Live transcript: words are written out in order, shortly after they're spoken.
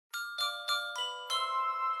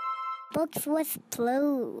Books with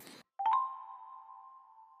Blue.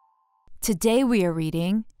 Today we are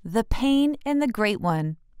reading The Pain and the Great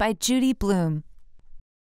One by Judy Blume.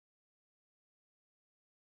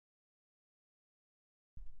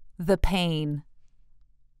 The pain.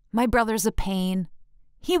 My brother's a pain.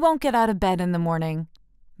 He won't get out of bed in the morning.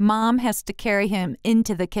 Mom has to carry him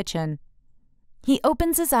into the kitchen. He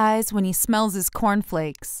opens his eyes when he smells his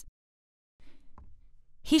cornflakes.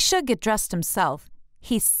 He should get dressed himself.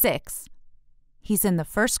 He's 6. He's in the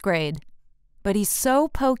 1st grade. But he's so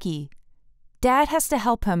pokey. Dad has to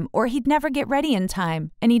help him or he'd never get ready in time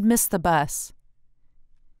and he'd miss the bus.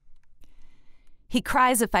 He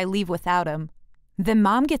cries if I leave without him. Then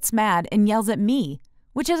Mom gets mad and yells at me,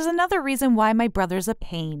 which is another reason why my brother's a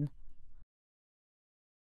pain.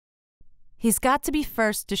 He's got to be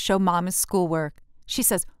first to show Mom his schoolwork. She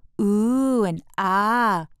says, "Ooh" and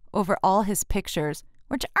 "ah" over all his pictures,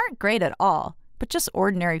 which aren't great at all, but just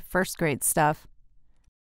ordinary 1st grade stuff.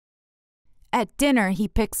 At dinner, he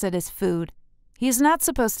picks at his food. He's not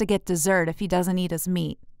supposed to get dessert if he doesn't eat his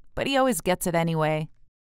meat, but he always gets it anyway.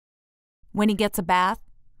 When he gets a bath,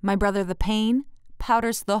 my brother the pain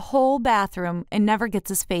powders the whole bathroom and never gets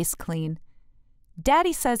his face clean.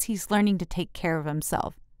 Daddy says he's learning to take care of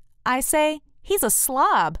himself. I say he's a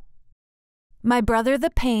slob. My brother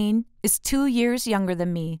the pain is 2 years younger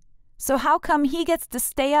than me, so how come he gets to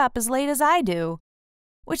stay up as late as I do?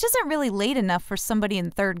 Which isn't really late enough for somebody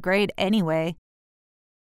in 3rd grade anyway.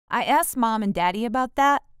 I asked Mom and Daddy about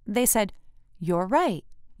that. They said, "You're right.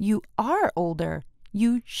 You are older.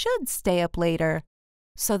 You should stay up later."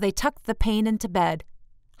 So they tucked the pain into bed.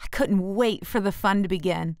 I couldn't wait for the fun to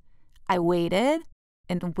begin. I waited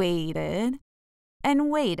and waited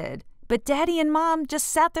and waited, but Daddy and Mom just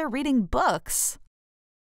sat there reading books.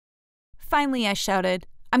 Finally, I shouted,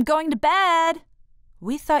 "I'm going to bed!"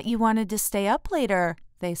 "We thought you wanted to stay up later,"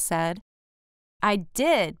 they said. I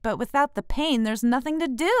did, but without the pain, there's nothing to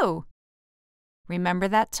do. "Remember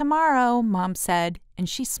that tomorrow," Mom said, and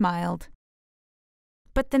she smiled.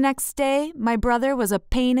 But the next day, my brother was a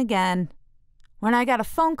pain again. When I got a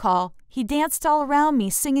phone call, he danced all around me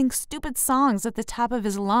singing stupid songs at the top of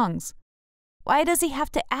his lungs. Why does he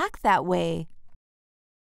have to act that way?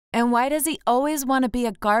 And why does he always want to be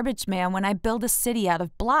a garbage man when I build a city out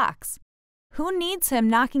of blocks? Who needs him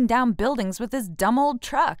knocking down buildings with his dumb old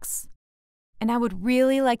trucks? And I would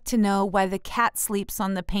really like to know why the cat sleeps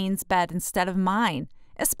on the pain's bed instead of mine,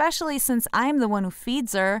 especially since I'm the one who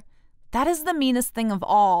feeds her. That is the meanest thing of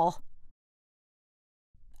all.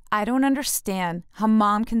 I don't understand how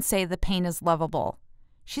Mom can say the pain is lovable.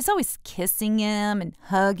 She's always kissing him and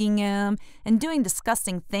hugging him and doing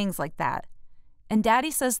disgusting things like that. And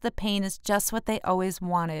Daddy says the pain is just what they always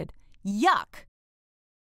wanted. Yuck!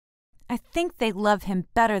 I think they love him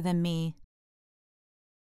better than me.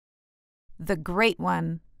 The Great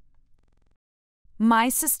One. My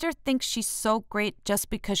sister thinks she's so great just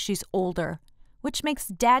because she's older, which makes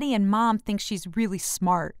Daddy and Mom think she's really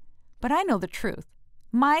smart. But I know the truth.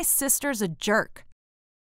 My sister's a jerk.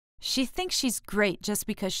 She thinks she's great just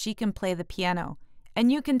because she can play the piano,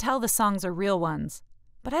 and you can tell the songs are real ones.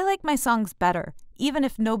 But I like my songs better, even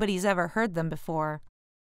if nobody's ever heard them before.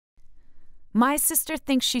 My sister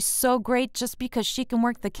thinks she's so great just because she can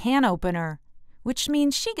work the can opener, which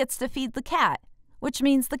means she gets to feed the cat, which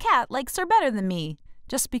means the cat likes her better than me,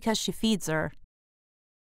 just because she feeds her.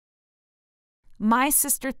 My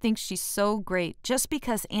sister thinks she's so great just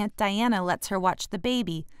because Aunt Diana lets her watch the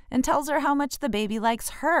baby and tells her how much the baby likes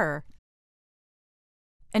her.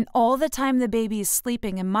 And all the time the baby is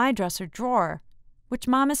sleeping in my dresser drawer, which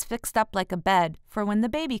Mom has fixed up like a bed for when the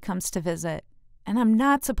baby comes to visit. And I'm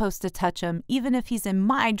not supposed to touch him even if he's in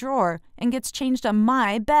my drawer and gets changed on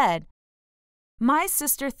my bed. My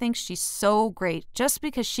sister thinks she's so great just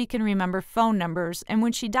because she can remember phone numbers, and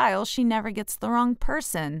when she dials, she never gets the wrong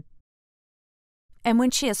person. And when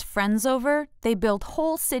she has friends over, they build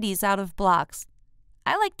whole cities out of blocks.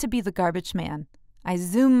 I like to be the garbage man. I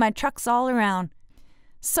zoom my trucks all around.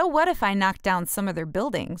 So what if I knock down some of their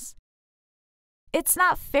buildings? It's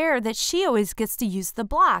not fair that she always gets to use the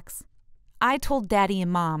blocks. I told Daddy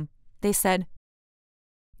and Mom. They said,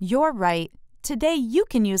 "You're right. Today you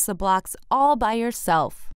can use the blocks all by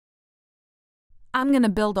yourself." "I'm going to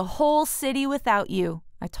build a whole city without you,"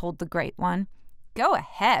 I told the Great One. "Go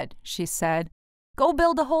ahead," she said. "Go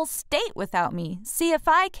build a whole state without me. See if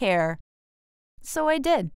I care." So I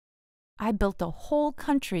did. I built a whole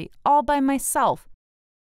country all by myself.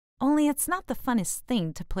 Only it's not the funnest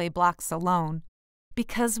thing to play blocks alone.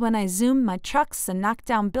 Because when I zoomed my trucks and knocked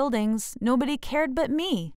down buildings, nobody cared but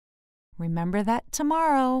me. "Remember that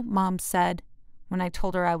tomorrow," Mom said, when I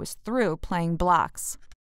told her I was through playing blocks.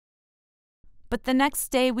 But the next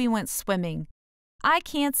day we went swimming. I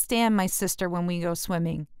can't stand my sister when we go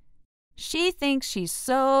swimming. She thinks she's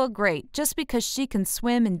so great just because she can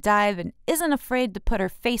swim and dive and isn't afraid to put her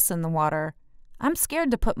face in the water. I'm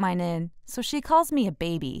scared to put mine in, so she calls me a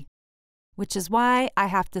baby. Which is why I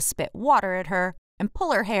have to spit water at her and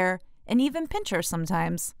pull her hair and even pinch her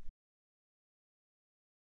sometimes.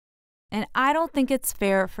 And I don't think it's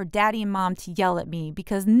fair for Daddy and Mom to yell at me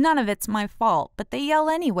because none of it's my fault, but they yell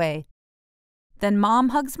anyway. Then Mom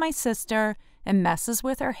hugs my sister and messes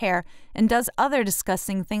with her hair and does other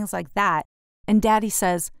disgusting things like that. And Daddy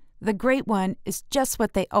says, the great one is just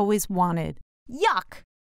what they always wanted. Yuck!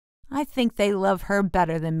 I think they love her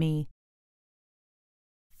better than me.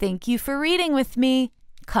 Thank you for reading with me.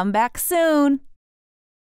 Come back soon.